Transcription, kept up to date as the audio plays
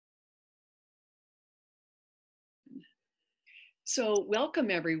So, welcome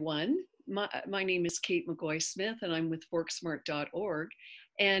everyone. My name is Kate McGoy-Smith, and I'm with ForkSmart.org.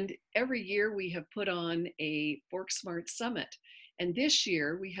 And every year we have put on a ForkSmart Summit. And this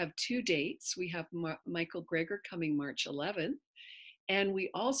year we have two dates. We have Michael Greger coming March 11th. And we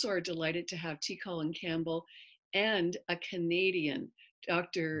also are delighted to have T. Colin Campbell and a Canadian,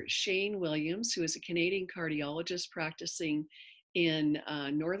 Dr. Shane Williams, who is a Canadian cardiologist practicing in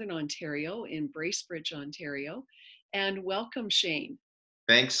Northern Ontario, in Bracebridge, Ontario. And welcome, Shane.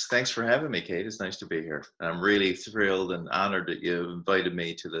 Thanks for having me, Kate. It's nice to be here. I'm really thrilled and honored that you invited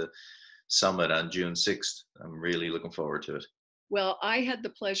me to the summit on June 6th. I'm really looking forward to it. Well, I had the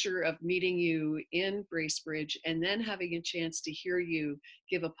pleasure of meeting you in Bracebridge and then having a chance to hear you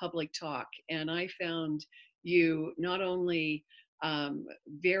give a public talk. And I found you not only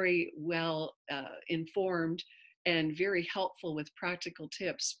very well informed and very helpful with practical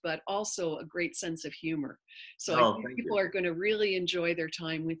tips, but also a great sense of humor. So I Oh, think thank you. people are going to really enjoy their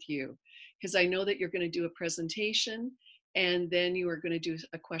time with you, because I know that you're going to do a presentation and then you are going to do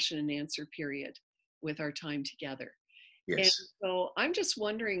a question and answer period with our time together. And Yes. so I'm just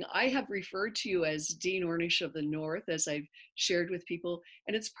wondering, I have referred to you as Dean Ornish of the North, as I've shared with people,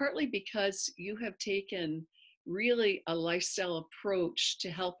 and it's partly because you have taken really a lifestyle approach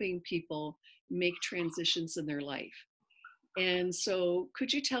to helping people make transitions in their life. And so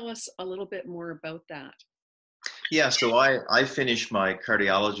could you tell us a little bit more about that? Yeah, so I finished my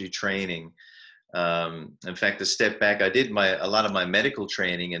cardiology training. In fact, to step back, I did a lot of my medical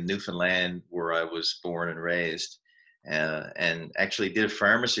training in Newfoundland, where I was born and raised, and actually did a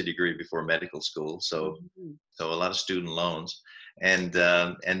pharmacy degree before medical school. Mhm. So a lot of student loans, and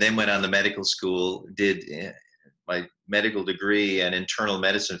then went on to medical school, did my medical degree and internal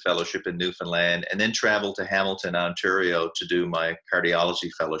medicine fellowship in Newfoundland, and then traveled to Hamilton, Ontario to do my cardiology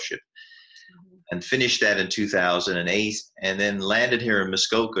fellowship, Mhm. and finished that in 2008, and then landed here in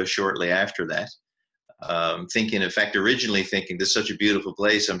Muskoka shortly after that. Thinking, in fact, originally thinking this is such a beautiful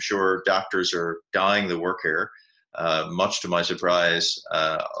place, I'm sure doctors are dying to work here. Much to my surprise,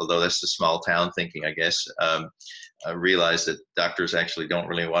 although that's the small town thinking, I guess, I realized that doctors actually don't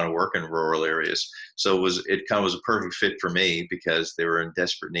really want to work in rural areas. So it kind of was a perfect fit for me because they were in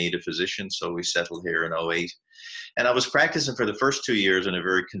desperate need of physicians. So we settled here in '08. And I was practicing for the first 2 years in a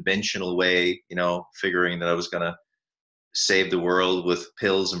very conventional way, figuring that I was going to save the world with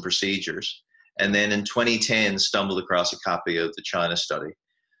pills and procedures. And then in 2010, stumbled across a copy of the China study.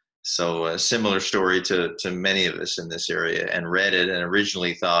 So a similar story to many of us in this area, and read it and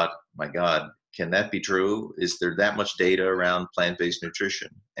originally thought, my God, can that be true? Is there that much data around plant-based nutrition?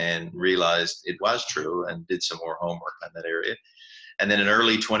 And realized it was true and did some more homework on that area. And then in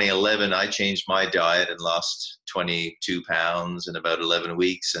early 2011, I changed my diet and lost 22 pounds in about 11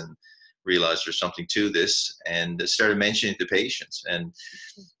 weeks, and realized there's something to this, and started mentioning it to patients. And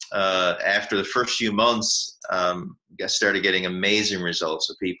after the first few months, I started getting amazing results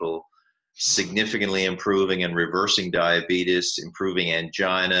of people significantly improving and reversing diabetes, improving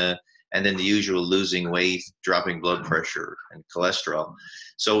angina, and then the usual losing weight, dropping blood pressure and cholesterol.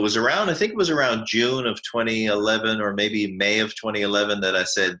 So it was around, I think it was around June of 2011 or maybe May of 2011 that I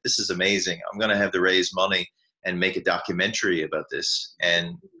said, this is amazing. I'm going to have to raise money and make a documentary about this.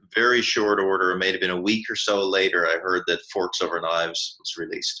 And very short order, it may have been a week or so later, I heard that Forks Over Knives was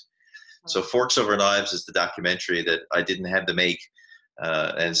released. So Forks Over Knives is the documentary that I didn't have to make,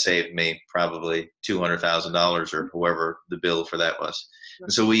 and saved me probably $200,000 or whoever the bill for that was.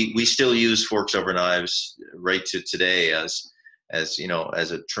 And so we still use Forks Over Knives right to today as as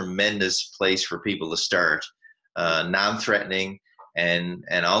a tremendous place for people to start, non-threatening,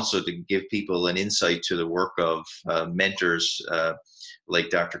 and also to give people an insight to the work of mentors like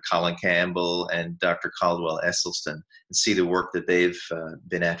Dr. Colin Campbell and Dr. Caldwell Esselstyn, and see the work that they've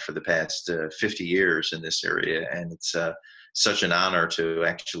been at for the past 50 years in this area. And it's such an honor to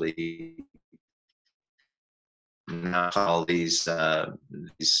actually now call these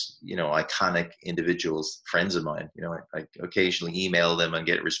iconic individuals friends of mine. I occasionally email them and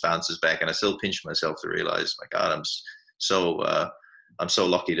get responses back, and I still pinch myself to realize, my God, I'm so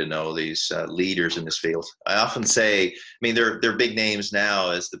lucky to know these leaders in this field. I often say, I mean, they're big names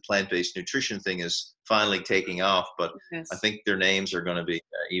now as the plant-based nutrition thing is finally taking off, but I Yes. think their names are going to be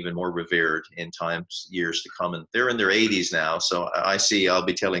even more revered in years to come. And they're in their 80s now, so I'll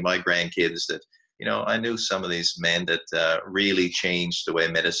be telling my grandkids that, I knew some of these men that really changed the way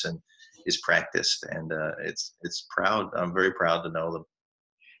medicine is practiced, and it's proud. I'm very proud to know them.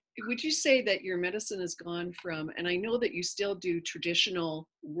 Would you say that your medicine has gone from, and I know that you still do traditional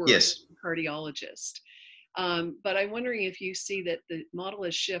work Yes. as a cardiologist, but I'm wondering if you see that the model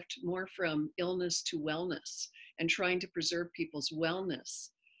has shifted more from illness to wellness, and trying to preserve people's wellness.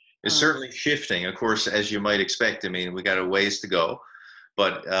 It's certainly shifting, of course, as you might expect. I mean, we got a ways to go,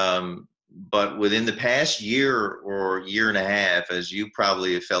 but within the past year or year and a half, as you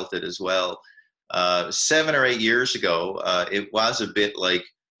probably have felt it as well, 7 or 8 years ago, it was a bit like,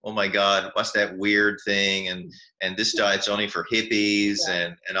 oh my God, what's that weird thing? And this diet's only for hippies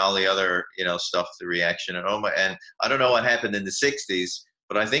and all the other, stuff, the reaction. And and I don't know what happened in the 60s,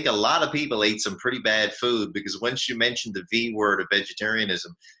 but I think a lot of people ate some pretty bad food, because once you mentioned the V word of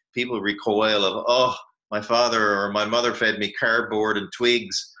vegetarianism, people recoil of, oh, my father or my mother fed me cardboard and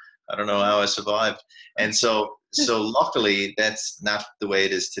twigs. I don't know how I survived. And so luckily, that's not the way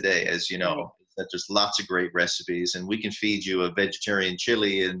it is today, as you know. That there's lots of great recipes, and we can feed you a vegetarian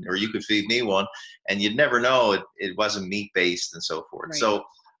chili, or you could feed me one, and you'd never know it wasn't meat based and so forth. Right. So,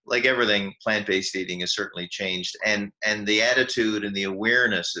 like everything, plant-based eating has certainly changed, and the attitude and the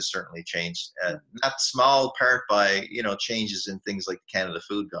awareness has certainly changed. Not small part by changes in things like the Canada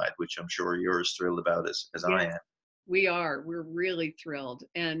Food Guide, which I'm sure you're as thrilled about as I am. We are. We're really thrilled,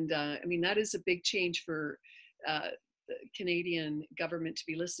 and I mean, that is a big change for the Canadian government to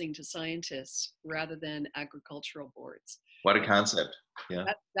be listening to scientists rather than agricultural boards. What a concept! Yeah,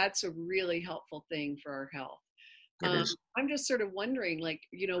 that's a really helpful thing for our health. I'm just sort of wondering, like,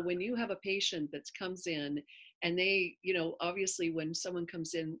 when you have a patient that comes in and they, obviously when someone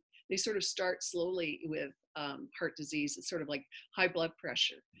comes in, they sort of start slowly with heart disease. It's sort of like high blood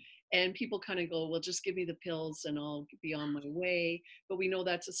pressure. And people kind of go, well, just give me the pills and I'll be on my way. But we know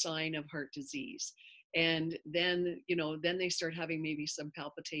that's a sign of heart disease. And then, then they start having maybe some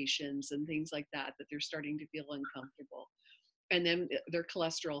palpitations and things like that they're starting to feel uncomfortable. And then their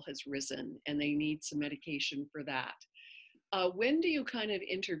cholesterol has risen and they need some medication for that. When do you kind of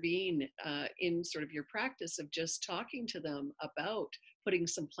intervene in sort of your practice of just talking to them about putting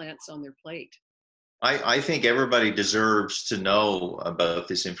some plants on their plate? I think everybody deserves to know about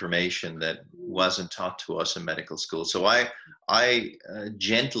this information that wasn't taught to us in medical school. So I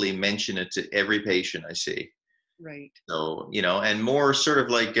gently mention it to every patient I see. Right. So, and more sort of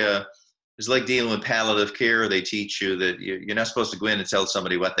like, it's like dealing with palliative care. They teach you that you're not supposed to go in and tell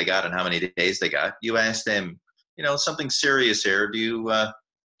somebody what they got and how many days they got. You ask them, something serious here. Do you want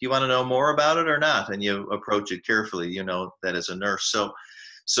to know more about it or not? And you approach it carefully, that as a nurse.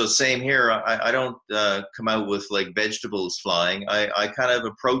 So same here. I don't come out with like vegetables flying. I kind of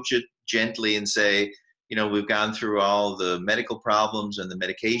approach it gently and say, we've gone through all the medical problems and the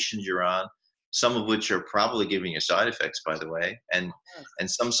medications you're on, some of which are probably giving you side effects, by the way, and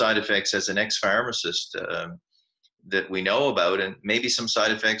some side effects as an ex-pharmacist that we know about, and maybe some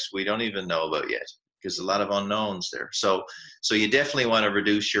side effects we don't even know about yet, because a lot of unknowns there. So you definitely want to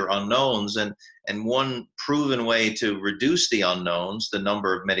reduce your unknowns, and one proven way to reduce the unknowns, the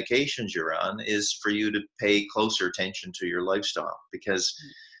number of medications you're on, is for you to pay closer attention to your lifestyle, because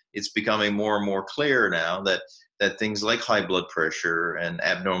it's becoming more and more clear now that things like high blood pressure and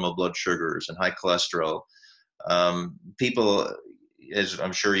abnormal blood sugars and high cholesterol, people, as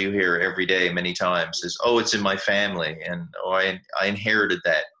I'm sure you hear every day many times, is, oh, it's in my family, and oh, I inherited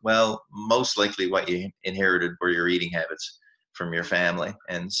that. Well, most likely what you inherited were your eating habits from your family.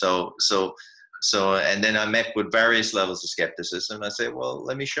 And so and then I met with various levels of skepticism. I say, well,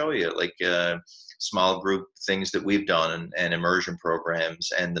 let me show you, like small group things that we've done, and immersion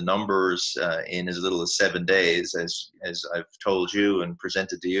programs, and the numbers in as little as 7 days, as I've told you and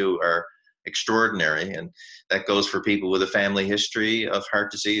presented to you, are extraordinary. And that goes for people with a family history of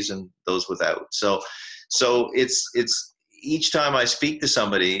heart disease and those without. So it's each time I speak to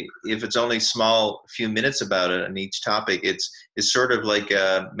somebody, if it's only small few minutes about it on each topic, it's sort of like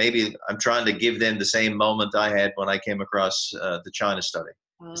maybe I'm trying to give them the same moment I had when I came across the China study.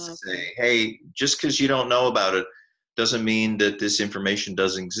 Is to say, hey, just because you don't know about it doesn't mean that this information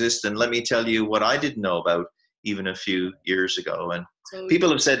doesn't exist. And let me tell you what I didn't know about even a few years ago. And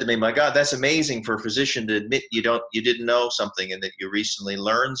people have said to me, my God, that's amazing for a physician to admit you didn't know something and that you recently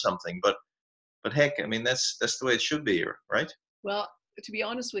learned something. But heck, I mean, that's the way it should be, right? Well, to be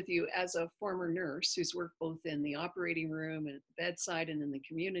honest with you, as a former nurse who's worked both in the operating room and at the bedside and in the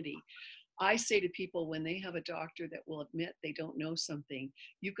community, I say to people when they have a doctor that will admit they don't know something,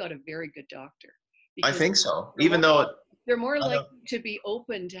 you've got a very good doctor. I think so, even though they're more likely to be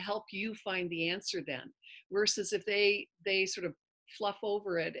open to help you find the answer then, versus if they sort of fluff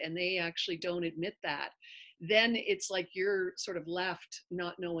over it and they actually don't admit that, then it's like you're sort of left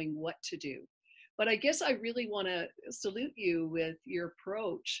not knowing what to do. But I guess I really want to salute you with your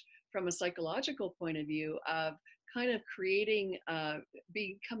approach from a psychological point of view of kind of creating,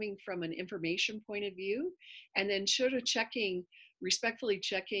 coming from an information point of view, and then sort of respectfully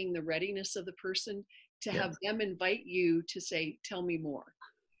checking the readiness of the person to Yeah. have them invite you to say, tell me more.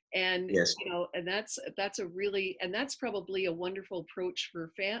 And Yes. and that's a really, and that's probably a wonderful approach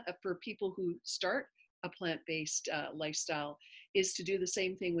for people who start a plant-based lifestyle, is to do the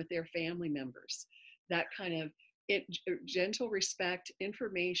same thing with their family members. That kind of gentle respect,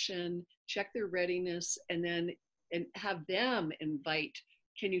 information, check their readiness, and then and have them invite,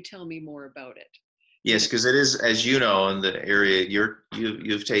 can you tell me more about it? Yes, because it is, as you know, in the area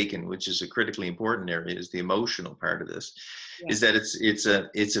you've taken, which is a critically important area, is the emotional part of this. Is Yes. that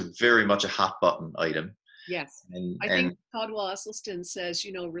it's a very much a hot button item, Yes. I and think Caldwell Esselstyn says,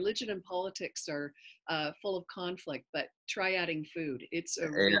 religion and politics are full of conflict, but try adding food. It's a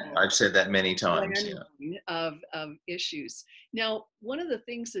real I've said that many times. Yeah. landmine of issues. Now, one of the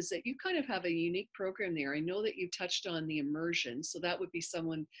things is that you kind of have a unique program there. I know that you touched on the immersion. So that would be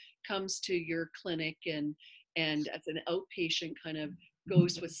someone comes to your clinic and as an outpatient kind of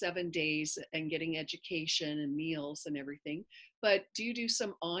goes with 7 days and getting education and meals and everything. But do you do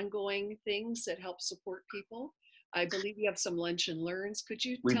some ongoing things that help support people? I believe you have some lunch and learns. Could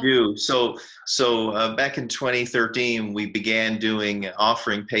you We tell me? do. So back in 2013, we began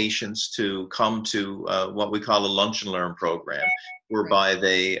offering patients to come to what we call a lunch and learn program, Right. whereby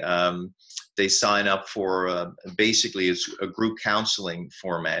they sign up for basically it's a group counseling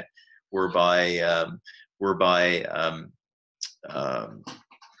format, whereby whereby um,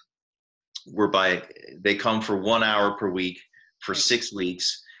 whereby they come for 1 hour per week for Right. 6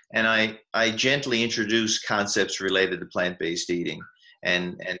 weeks. And I gently introduce concepts related to plant-based eating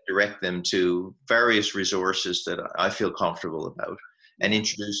and direct them to various resources that I feel comfortable about, and Yeah.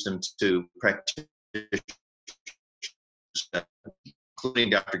 introduce them to practitioners, including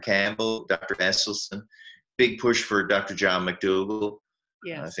Dr. Campbell, Dr. Esselstyn. Big push for Dr. John McDougall. I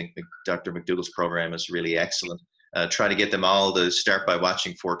Yes. think Dr. McDougall's program is really excellent. Try to get them all to start by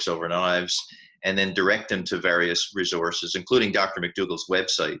watching Forks Over Knives, and then direct them to various resources, including Dr. McDougall's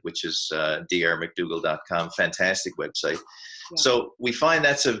website, which is drmcdougall.com. Fantastic website. Yeah. So we find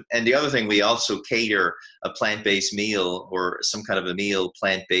and the other thing, we also cater a plant-based meal or some kind of a meal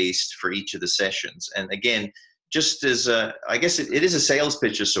plant-based for each of the sessions. And again, just as I guess it is a sales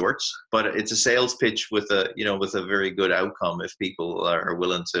pitch of sorts, but it's a sales pitch with a very good outcome if people are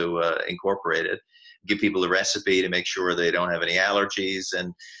willing to incorporate it. Give people a recipe to make sure they don't have any allergies,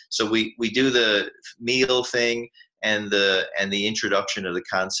 and so we do the meal thing and the introduction of the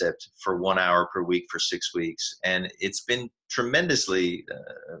concept for 1 hour per week for 6 weeks, and it's been tremendously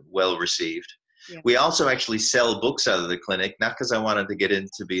well received. Yeah. We also actually sell books out of the clinic, not because I wanted to get in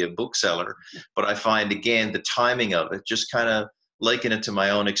to be a bookseller, but I find, again, the timing of it, just kind of liken it to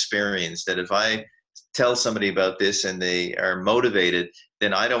my own experience, that if I tell somebody about this and they are motivated,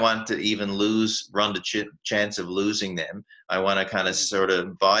 then I don't want to even run the chance of losing them. I want to kind of sort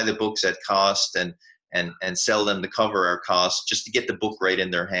of buy the books at cost and sell them to cover our costs, just to get the book right in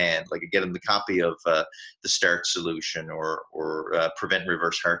their hand, like get them the copy of The Start Solution or Prevent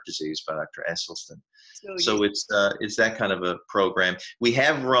Reverse Heart Disease by Dr. Esselstyn. So So it's that kind of a program. We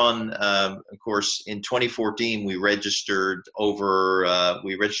have run, of course, in 2014 we registered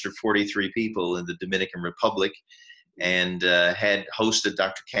 43 people in the Dominican Republic, and had hosted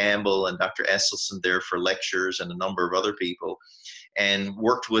Dr. Campbell and Dr. Esselstyn there for lectures and a number of other people, and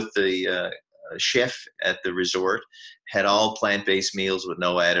worked with the chef at the resort, had all plant-based meals with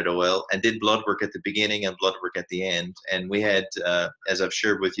no added oil, and did blood work at the beginning and blood work at the end. And we had, as I've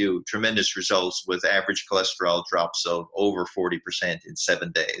shared with you, tremendous results with average cholesterol drops of over 40% in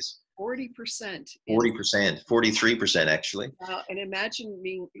 7 days. 40% is 40%, 43% actually. and imagine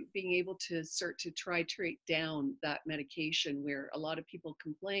being able to start to titrate down that medication, where a lot of people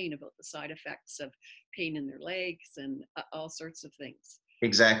complain about the side effects of pain in their legs and all sorts of things.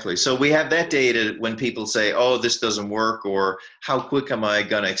 Exactly. So we have that data when people say, oh, this doesn't work, or how quick am I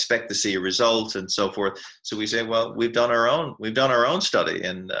going to expect to see a result, and so forth. So we say, well, we've done our own study,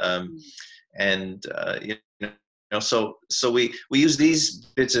 and so we use these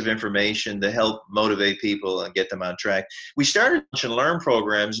bits of information to help motivate people and get them on track. We started lunch and learn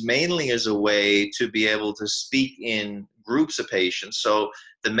programs mainly as a way to be able to speak in groups of patients, so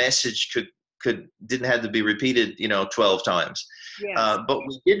the message didn't have to be repeated 12 times. Yes. But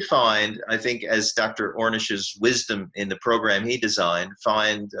we did find, I think, as Dr. Ornish's wisdom in the program he designed,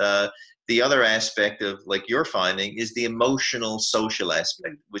 the other aspect of, like you're finding, is the emotional social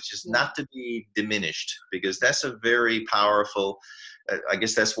aspect, which is not to be diminished, because that's a very powerful, I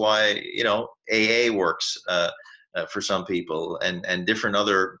guess that's why, AA works for some people, and different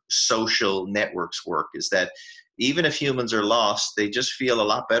other social networks work, is that even if humans are lost, they just feel a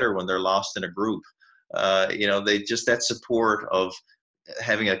lot better when they're lost in a group. They just, that support of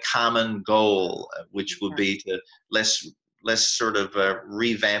having a common goal, which would be to let's sort of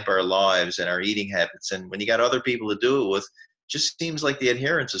revamp our lives and our eating habits. And when you got other people to do it with, just seems like the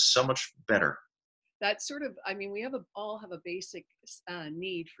adherence is so much better. That's sort of, I mean, we all have a basic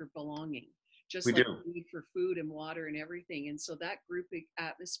need for belonging, just We like do. the need for food and water and everything. And so that group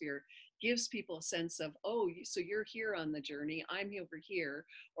atmosphere gives people a sense of, oh, so you're here on the journey, I'm over here,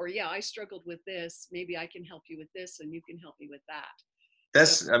 or yeah, I struggled with this, maybe I can help you with this and you can help me with that. So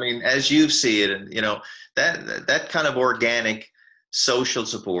That's, I mean, as you see it, and you know, that kind of organic social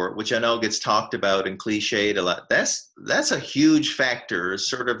support, which I know gets talked about and cliched a lot, that's a huge factor,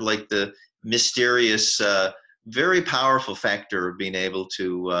 sort of like the mysterious, very powerful factor of being able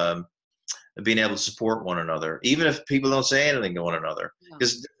to support one another, even if people don't say anything to one another, yeah,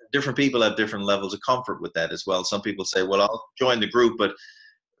 because different people have different levels of comfort with that as well. Some people say, well, I'll join the group, but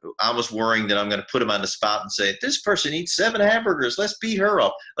I was worrying that I'm going to put them on the spot and say, this person eats 7 hamburgers, let's beat her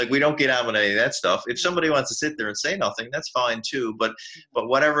up. Like, we don't get on with any of that stuff. If somebody wants to sit there and say nothing, that's fine too. But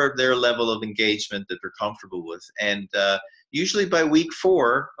whatever their level of engagement that they're comfortable with. And usually by week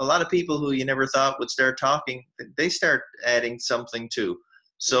 4, a lot of people who you never thought would start talking, they start adding something too.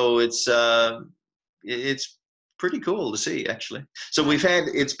 So it's pretty cool to see, actually. So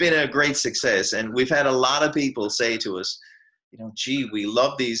it's been a great success, and we've had a lot of people say to us, you know, gee, we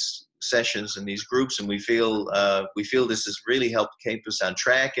love these sessions and these groups, and we feel this has really helped keep us on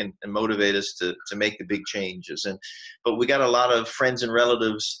track and motivate us to make the big changes. But we got a lot of friends and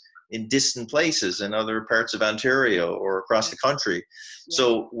relatives in distant places in other parts of Ontario or across the country.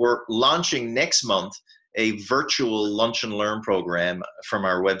 So we're launching next month a virtual lunch and learn program from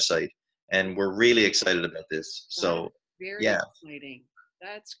our website, and we're really excited about this. So very exciting.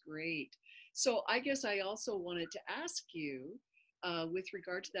 That's great. So I guess I also wanted to ask you, with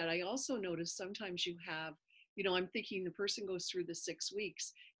regard to that, I also noticed sometimes you have, you know, I'm thinking the person goes through the 6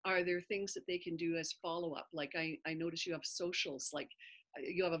 weeks. Are there things that they can do as follow-up? Like I notice you have socials, like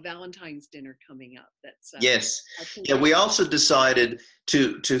you have a Valentine's dinner coming up. That's yes. Yeah, we also decided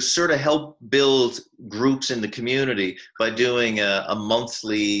to sort of help build groups in the community by doing a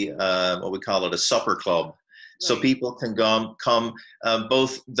monthly, what we call it, a supper club. So people can come,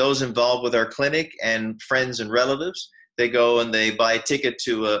 both those involved with our clinic and friends and relatives. They go and they buy a ticket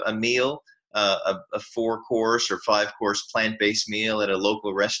to a meal, a 4-course or 5-course plant-based meal at a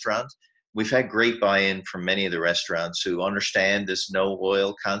local restaurant. We've had great buy-in from many of the restaurants who understand this no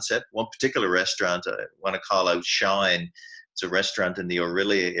oil concept. One particular restaurant I want to call out, Shine. It's a restaurant in the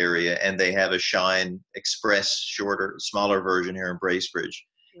Orillia area, and they have a Shine Express, shorter, smaller version here in Bracebridge.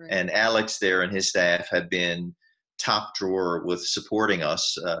 And Alex there and his staff have been top drawer with supporting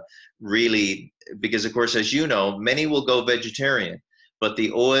us, really, because of course, as you know, many will go vegetarian, but the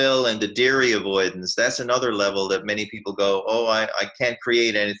oil and the dairy avoidance, that's another level that many people go, oh, I can't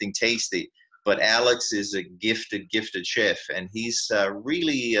create anything tasty. But Alex is a gifted chef, and he's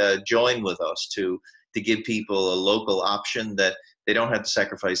really joined with us to give people a local option that they don't have to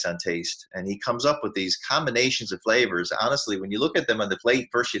sacrifice on taste. And he comes up with these combinations of flavors. Honestly, when you look at them on the plate,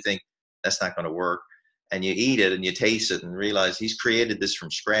 first you think, that's not going to work. And you eat it and you taste it and realize he's created this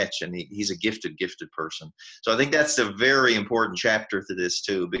from scratch, and he's a gifted person. So I think that's a very important chapter to this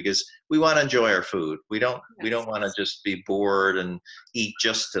too, because we want to enjoy our food. We don't want to just be bored and eat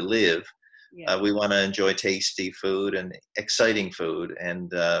just to live. We want to enjoy tasty food and exciting food.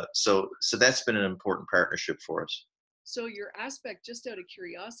 And so that's been an important partnership for us. So your aspect, just out of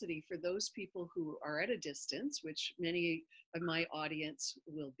curiosity, for those people who are at a distance, which many of my audience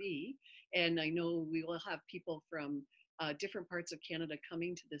will be, and I know we will have people from different parts of Canada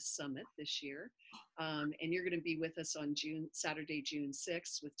coming to this summit this year, and you're going to be with us on Saturday, June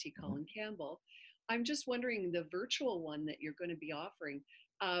 6th with T. Colin Campbell. I'm just wondering, the virtual one that you're going to be offering,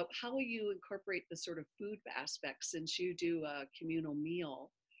 how will you incorporate the sort of food aspect, since you do a communal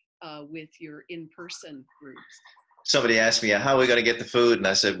meal with your in-person groups? Somebody asked me, how are we going to get the food? And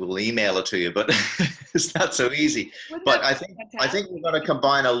I said, we'll email it to you, but it's not so easy. But I think we're going to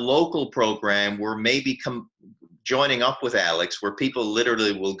combine a local program where maybe joining up with Alex, where people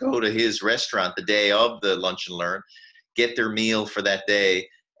literally will go to his restaurant the day of the lunch and learn, get their meal for that day,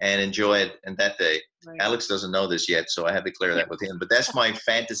 and enjoy it in that day. Alex doesn't know this yet, so I have to clear that with him. But that's my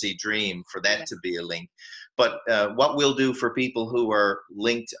fantasy dream, for that to be a link. But what we'll do for people who are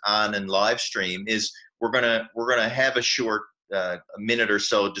linked on and live stream is we're gonna have a short a minute or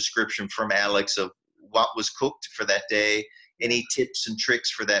so description from Alex of what was cooked for that day, any tips and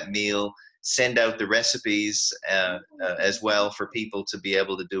tricks for that meal. Send out the recipes as well for people to be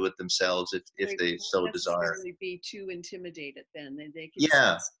able to do it themselves if they so desire. Not be too intimidated, then they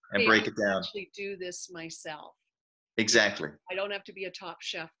can and break it down. Actually do this myself. Exactly. I don't have to be a top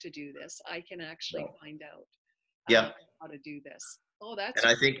chef to do this. I can actually No. find out Yeah. how to do this. Oh, that's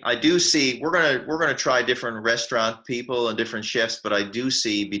And I think I do see we're gonna try different restaurant people and different chefs, but I do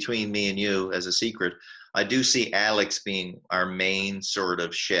see between me and you as a secret, I do see Alex being our main sort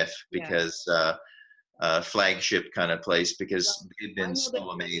of chef yes. because flagship kind of place because Well, they've I been know that so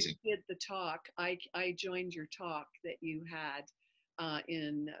when amazing. you did the talk, I joined your talk that you had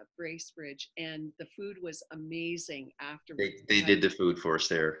in Bracebridge, and the food was amazing afterwards. They did the food for us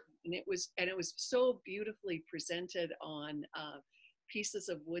there. And it was so beautifully presented on pieces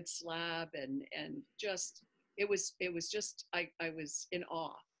of wood slab, and just it was just I was in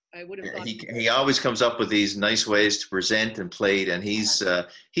awe. I would have Yeah, thought. he always comes up with these nice ways to present and plate, and he's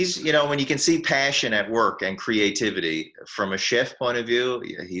when you can see passion at work and creativity from a chef point of view,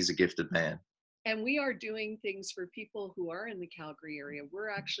 yeah, he's a gifted man. And we are doing things for people who are in the Calgary area. We're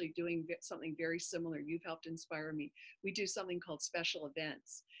actually doing something very similar. You've helped inspire me. We do something called special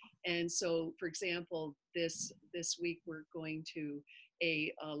events. And so, for example, this week we're going to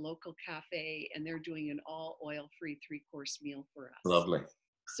a local cafe, and they're doing an all oil-free 3-course meal for us. Lovely.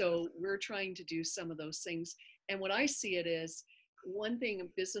 So we're trying to do some of those things. And what I see it is, one thing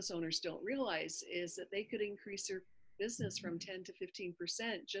business owners don't realize is that they could increase their business from 10 to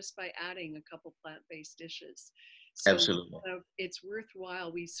 15% just by adding a couple plant-based dishes. So Absolutely. it's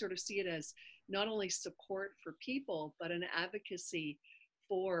worthwhile. We sort of see it as not only support for people, but an advocacy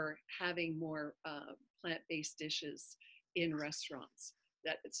for having more plant-based dishes in restaurants,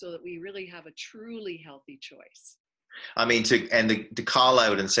 that so that we really have a truly healthy choice. I mean, to call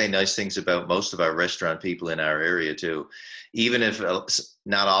out and say nice things about most of our restaurant people in our area too, even if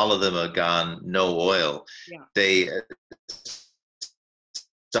not all of them have gone no oil, Yeah. they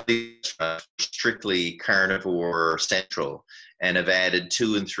strictly carnivore central and have added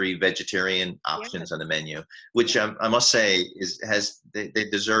 2 and 3 vegetarian Yes. options on the menu, which I must say they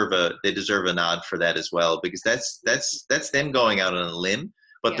deserve a nod for that as well, because that's them going out on a limb,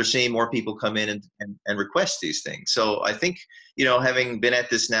 but Yeah. they're seeing more people come in and request these things. So I think, having been at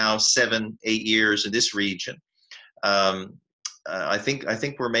this now 7, 8 years in this region, um, I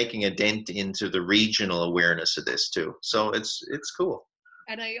think we're making a dent into the regional awareness of this too. So it's cool.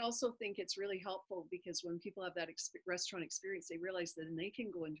 And I also think it's really helpful because when people have that restaurant experience, they realize that they can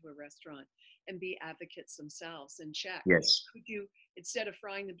go into a restaurant and be advocates themselves and check. Yes. Could you, instead of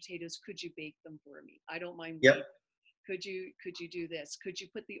frying the potatoes, could you bake them for me? I don't mind. Yep. Could you do this? Could you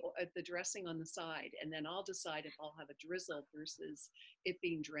put the dressing on the side, and then I'll decide if I'll have a drizzle versus it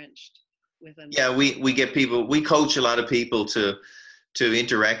being drenched with an. Yeah, we get people. We coach a lot of people to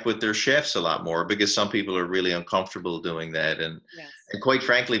interact with their chefs a lot more, because some people are really uncomfortable doing that. And Yes. and quite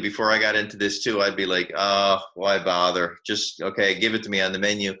frankly, before I got into this too, I'd be like, oh, why bother? Just, okay, give it to me on the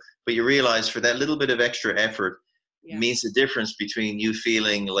menu. But you realize for that little bit of extra effort, Yeah. means the difference between you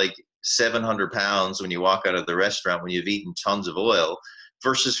feeling like 700 pounds when you walk out of the restaurant when you've eaten tons of oil,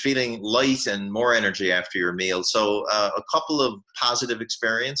 versus feeling light and more energy after your meal. So a couple of positive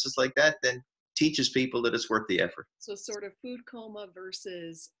experiences like that then teaches people that it's worth the effort. So sort of food coma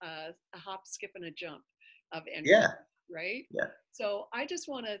versus a hop, skip, and a jump of energy. Yeah. Right? Yeah. So I just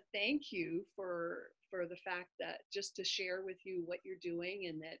want to thank you for the fact that, just to share with you what you're doing,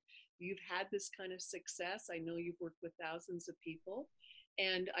 and that you've had this kind of success. I know you've worked with thousands of people,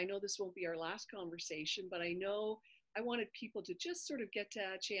 and I know this won't be our last conversation, but I know I wanted people to just sort of get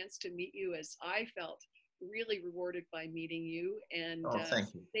a chance to meet you, as I felt really rewarded by meeting you. And Oh,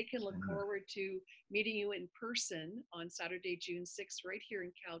 thank you. they can look forward to meeting you in person on Saturday, June 6th, right here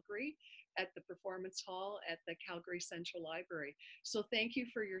in Calgary at the Performance Hall at the Calgary Central Library. So thank you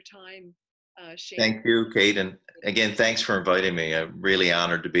for your time, Shane. Thank you, Kate. And again, thanks for inviting me. I'm really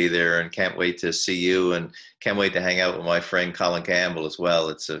honored to be there, and can't wait to see you, and can't wait to hang out with my friend Colin Campbell as well.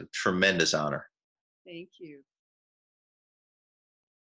 It's a tremendous honor. Thank you.